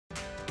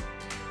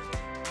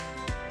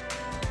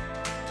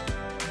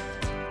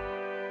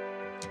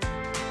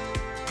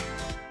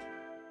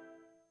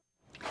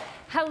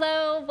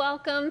Hello,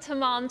 welcome to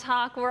Mom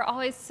Talk. We're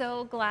always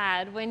so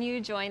glad when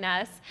you join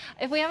us.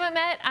 If we haven't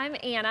met, I'm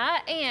Anna,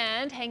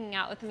 and hanging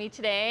out with me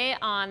today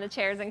on the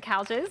chairs and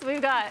couches,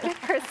 we've got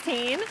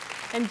Christine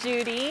and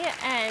Judy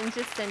and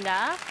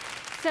Jacinda.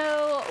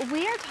 So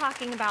we are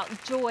talking about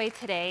joy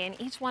today, and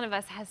each one of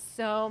us has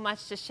so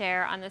much to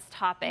share on this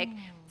topic.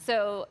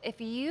 So if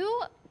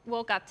you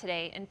woke up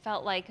today and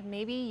felt like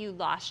maybe you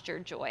lost your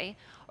joy,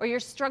 or you're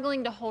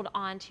struggling to hold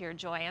on to your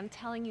joy, I'm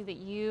telling you that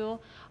you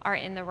are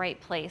in the right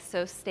place.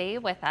 So stay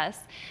with us.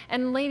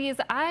 And ladies,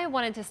 I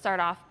wanted to start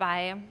off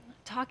by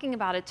talking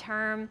about a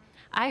term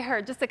I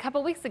heard just a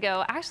couple weeks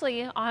ago,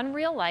 actually on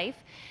Real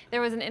Life. There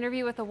was an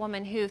interview with a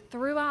woman who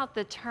threw out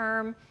the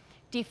term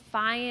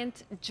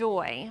defiant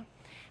joy.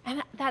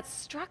 And that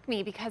struck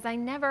me because I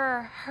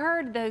never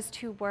heard those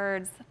two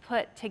words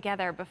put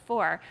together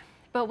before.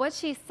 But what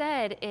she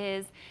said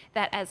is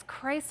that as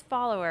Christ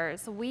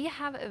followers, we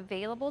have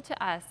available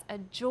to us a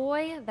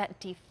joy that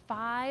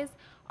defies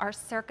our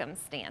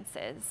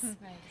circumstances.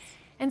 Right.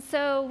 And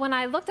so when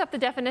I looked up the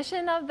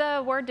definition of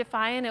the word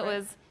defiant, it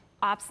was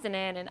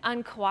obstinate and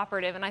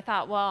uncooperative. And I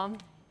thought, well,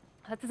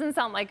 that doesn't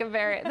sound like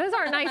those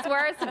aren't nice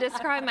words to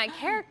describe my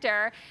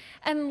character,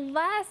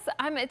 unless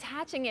I'm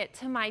attaching it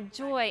to my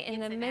joy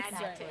in the midst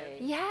of,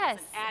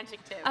 yes, it's an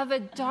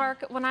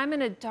adjective. Of when I'm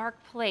in a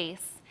dark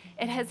place.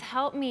 It has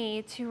helped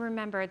me to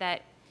remember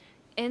that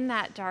in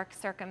that dark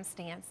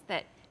circumstance,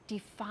 that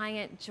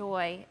defiant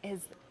joy is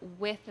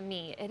with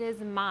me. It is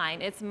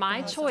mine. It's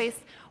my choice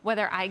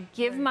whether I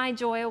give my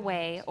joy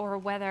away or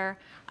whether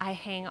I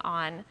hang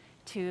on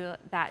to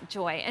that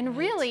joy. And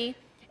really,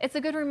 it's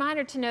a good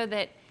reminder to know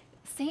that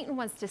Satan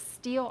wants to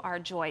steal our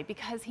joy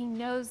because he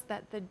knows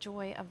that the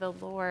joy of the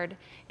Lord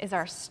is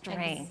our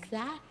strength.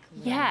 Exactly.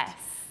 Yes.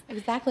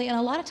 Exactly. And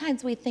a lot of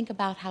times we think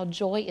about how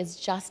joy is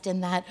just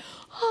in that,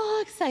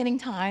 exciting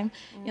time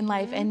in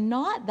life, and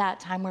not that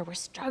time where we're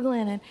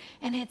struggling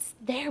and it's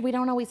there. We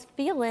don't always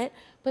feel it,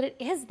 but it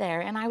is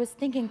there. And I was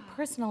thinking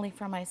personally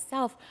for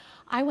myself,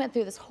 I went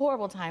through this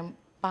horrible time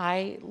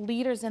by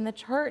leaders in the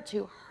church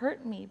who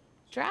hurt me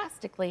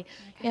drastically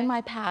in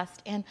my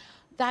past. And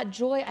that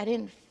joy, I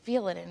didn't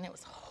feel it, and it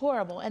was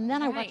horrible. And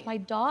then I watched my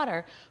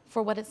daughter,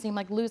 for what it seemed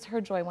like, lose her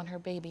joy when her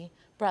baby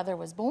brother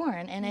was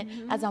born. And it,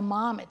 as a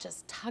mom, it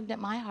just tugged at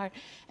my heart.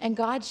 And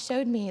God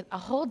showed me a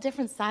whole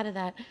different side of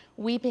that.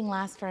 Weeping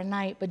lasts for a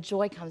night, but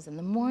joy comes in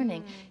the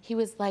morning. He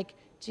was like,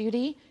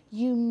 Judy,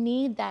 you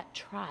need that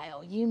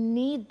trial. You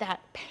need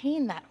that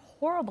pain, that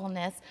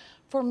horribleness,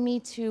 for me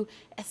to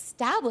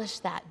establish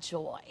that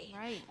joy.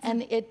 Right.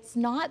 And it's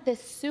not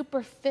this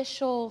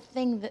superficial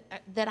thing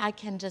that I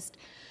can just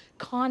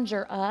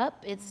conjure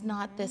up. It's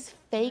not this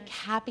fake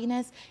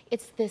happiness.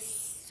 It's this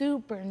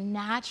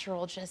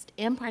supernatural just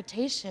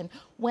impartation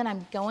when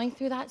I'm going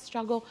through that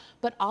struggle,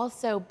 but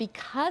also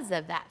because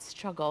of that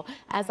struggle,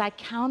 as I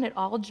count it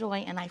all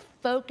joy and I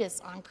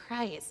focus on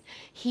Christ,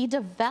 he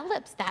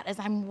develops that as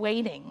I'm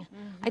waiting.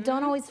 I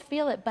don't always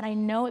feel it, but I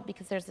know it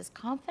because there's this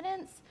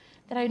confidence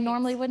that I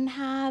normally wouldn't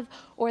have,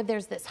 or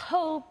there's this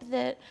hope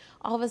that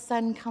all of a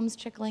sudden comes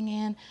trickling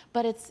in.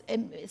 But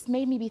it's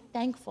made me be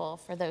thankful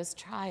for those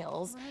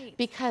trials,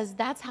 because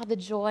that's how the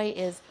joy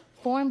is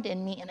formed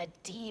in me in a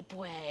deep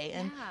way,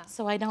 and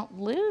so I don't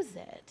lose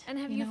it. And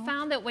have you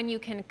found that when you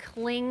can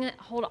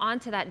hold on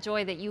to that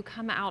joy, that you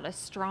come out a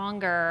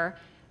stronger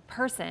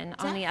person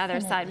on the other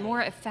side,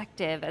 more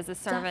effective as a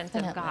servant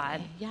of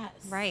God? Yes.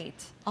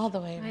 Right. All the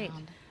way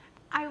around.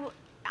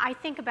 I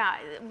think about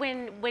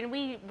when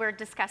we were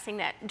discussing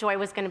that joy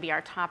was going to be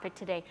our topic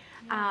today.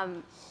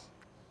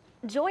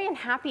 Joy and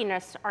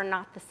happiness are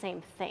not the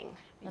same thing.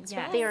 That's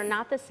right. They are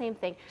not the same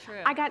thing. True.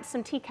 I got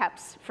some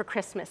teacups for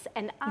Christmas,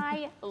 and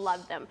I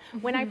love them.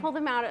 When I pull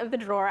them out of the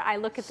drawer, I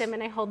look at them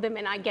and I hold them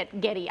and I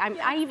get giddy.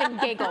 I even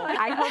giggle.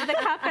 I hold the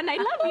cup and I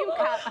love you,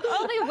 cup.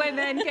 Only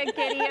women get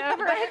giddy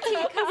over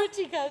a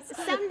teacup.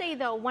 Someday,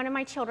 though, one of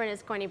my children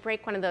is going to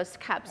break one of those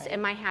cups, and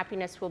my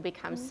happiness will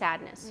become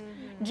sadness.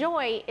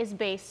 Joy is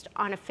based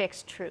on a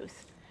fixed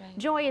truth.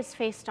 Joy is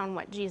based on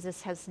what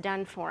Jesus has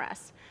done for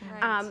us.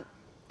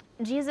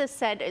 Jesus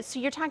said, so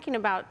you're talking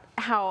about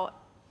how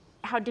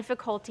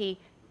difficulty,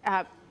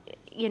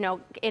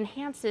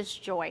 enhances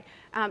joy.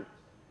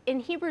 In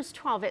Hebrews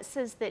 12, it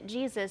says that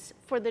Jesus,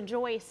 for the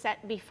joy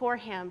set before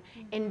him,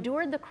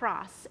 endured the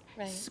cross,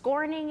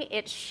 scorning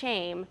its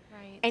shame,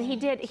 and he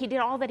did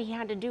all that he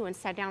had to do and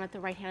sat down at the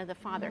right hand of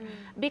the Father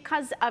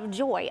because of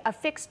joy, a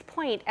fixed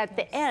point at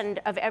the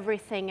end of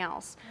everything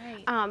else.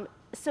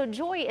 So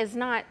joy is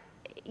not,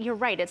 you're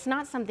right, it's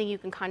not something you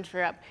can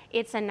conjure up.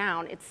 It's a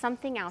noun. It's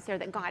something out there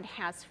that God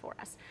has for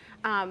us.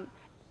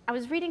 I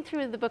was reading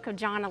through the book of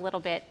John a little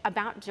bit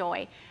about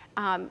joy.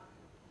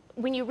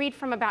 When you read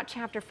from about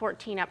chapter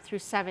 14 up through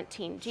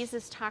 17,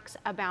 Jesus talks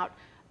about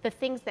the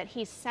things that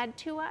he said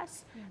to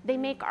us. They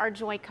make our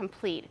joy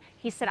complete.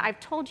 He said, I've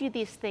told you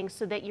these things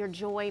so that your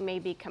joy may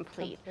be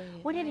complete.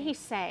 What did he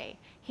say?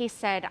 He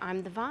said,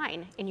 I'm the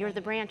vine and you're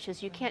the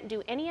branches. You can't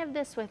do any of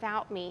this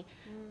without me.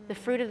 The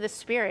fruit of the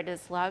Spirit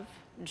is love,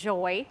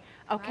 joy.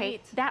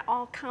 Okay, that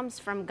all comes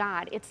from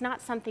God. It's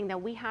not something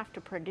that we have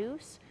to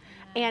produce.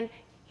 And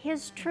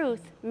his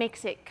truth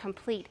makes it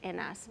complete in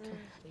us.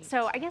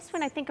 So I guess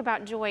when I think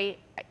about joy,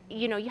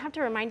 you know, you have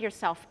to remind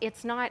yourself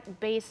it's not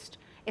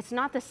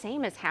the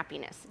same as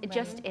happiness. It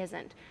just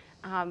isn't.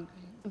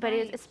 But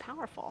it's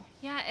powerful.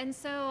 Yeah, and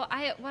so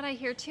what I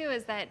hear too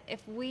is that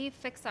if we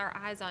fix our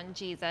eyes on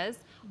Jesus,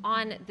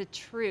 on the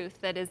truth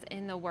that is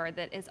in the Word,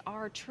 that is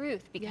our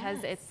truth,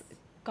 because it's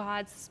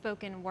God's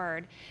spoken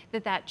word,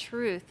 that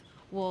truth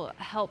will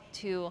help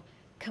to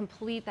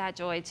complete that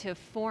joy, to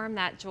form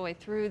that joy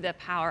through the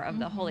power of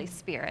the Holy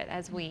Spirit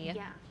as we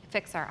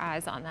fix our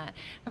eyes on that.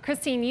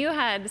 Christine, you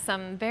had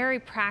some very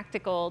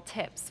practical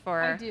tips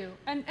for... I do.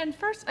 And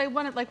first, I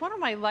wanted, like, one of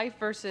my life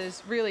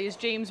verses really is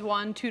James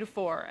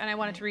 1:2-4, and I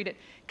wanted to read it.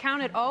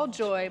 Count it all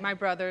joy, my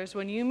brothers,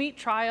 when you meet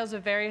trials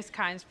of various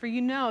kinds, for you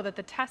know that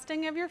the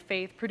testing of your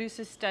faith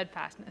produces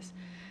steadfastness.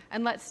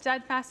 And let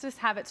steadfastness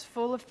have its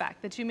full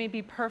effect, that you may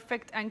be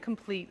perfect and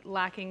complete,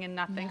 lacking in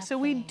nothing. So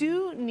we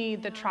do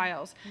need the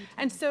trials.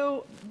 And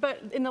so,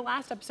 but in the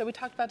last episode, we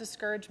talked about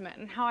discouragement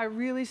and how I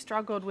really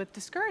struggled with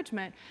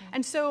discouragement.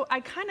 And so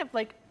I kind of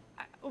like,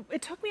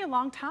 it took me a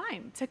long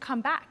time to come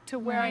back to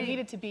where I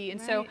needed to be.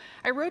 And so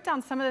I wrote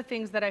down some of the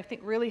things that I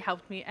think really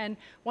helped me. And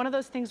one of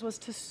those things was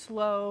to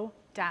slow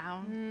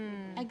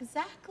down.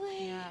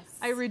 Exactly. Yes.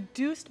 I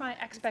reduced my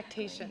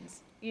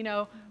expectations, you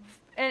know,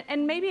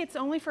 and maybe it's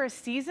only for a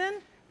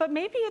season, but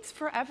maybe it's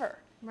forever.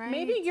 Right.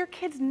 Maybe your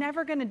kid's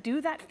never going to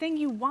do that thing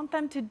you want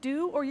them to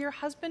do, or your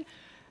husband,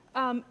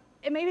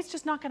 maybe it's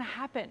just not going to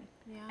happen.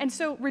 And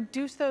so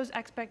reduce those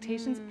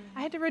expectations.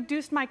 I had to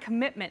reduce my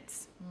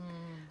commitments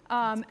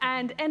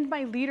and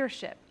my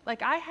leadership.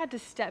 Like, I had to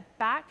step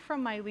back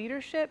from my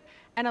leadership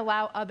and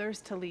allow others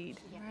to lead.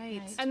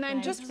 Right. And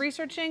then just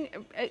researching,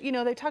 you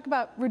know, they talk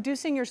about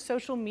reducing your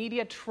social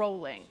media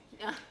trolling.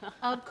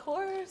 Of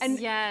course. And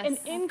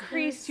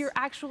increase your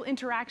actual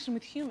interaction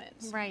with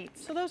humans. Right.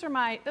 So those are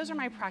my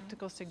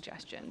practical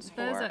suggestions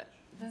for.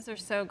 Those are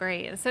so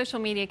great. And social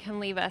media can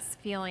leave us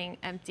feeling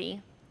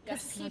empty.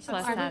 Yes. Much People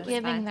less are satisfied.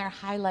 giving their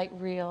highlight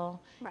reel.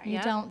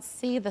 You don't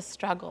see the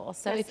struggle.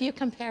 So if you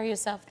compare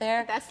yourself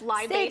there, That's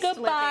lie-based say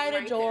goodbye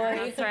living to right joy.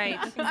 there. That's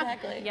right.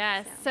 Exactly.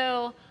 Yes.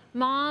 So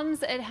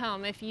moms at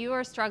home, if you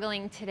are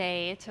struggling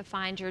today to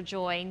find your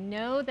joy,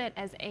 know that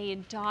as a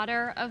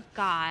daughter of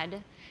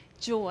God,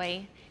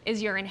 joy is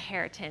your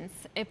inheritance.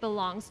 It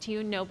belongs to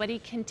you. Nobody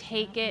can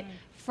take it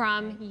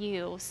from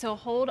you. So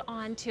hold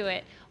on to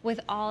it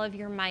with all of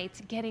your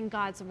might. Get in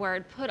God's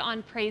word. Put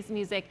on praise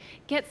music.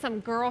 Get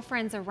some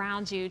girlfriends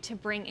around you to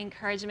bring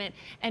encouragement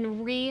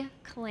and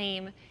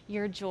reclaim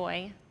your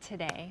joy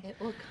today. It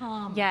will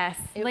come. Yes,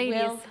 It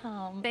ladies, will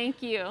come.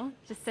 thank you,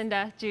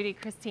 Jacinda, Judy,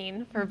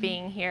 Christine, for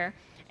being here.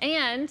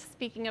 And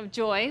speaking of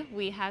joy,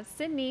 we have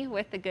Sydney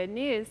with the good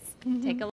news. Take a